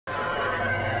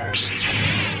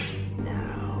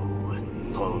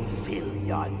fulfill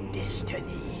your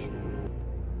destiny.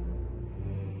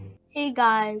 Hey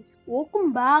guys,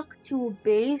 welcome back to a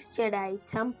base Jedi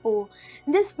temple.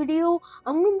 In this video,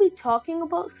 I'm going to be talking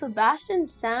about Sebastian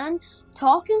Stan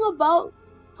talking about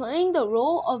playing the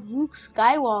role of Luke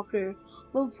Skywalker.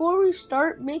 Before we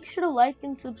start, make sure to like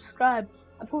and subscribe.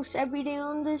 I post every day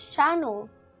on this channel.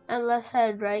 And let's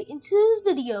head right into this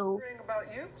video.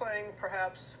 About you playing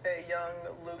perhaps a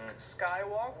young Luke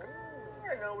Skywalker.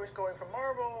 I know we're going from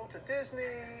Marvel to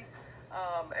Disney.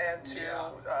 And to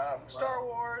Star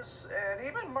Wars, and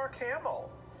even Mark Hamill,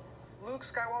 Luke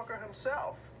Skywalker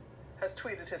himself, has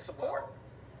tweeted his support. Well,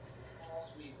 he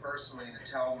calls me personally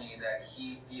to tell me that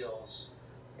he feels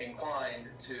inclined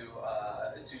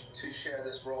to share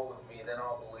this role with me, then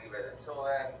I'll believe it. Until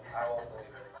then, I won't believe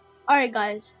it. Alright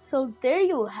guys, so there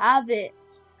you have it.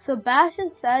 Sebastian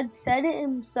said it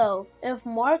himself. If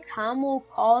Mark Hamill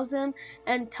calls him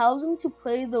and tells him to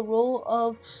play the role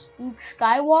of Luke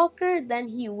Skywalker, then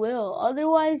he will.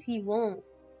 Otherwise, he won't.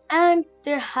 And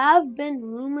there have been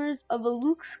rumors of a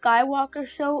Luke Skywalker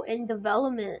show in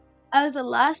development, as the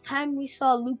last time we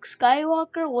saw Luke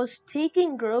Skywalker was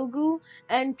taking Grogu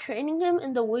and training him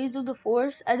in the ways of the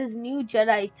Force at his new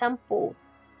Jedi temple.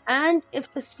 And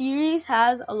if the series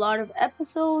has a lot of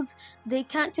episodes, they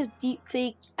can't just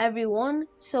deepfake everyone,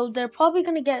 so they're probably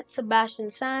gonna get Sebastian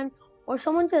Stan or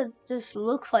someone that just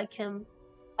looks like him.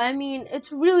 I mean,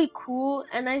 it's really cool,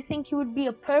 and I think he would be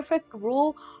a perfect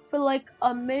role for like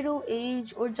a middle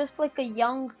age or just like a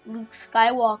young Luke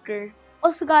Skywalker.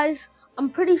 Also guys,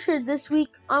 I'm pretty sure this week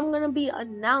I'm gonna be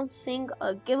announcing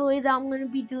a giveaway that I'm gonna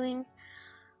be doing.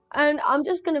 And I'm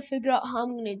just going to figure out how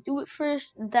I'm going to do it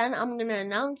first, then I'm going to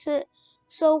announce it.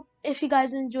 So, if you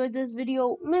guys enjoyed this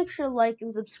video, make sure to like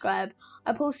and subscribe.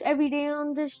 I post every day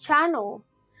on this channel.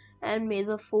 And may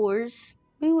the Force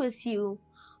be with you.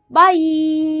 Bye!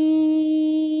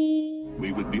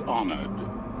 We would be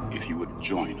honored if you would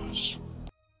join us.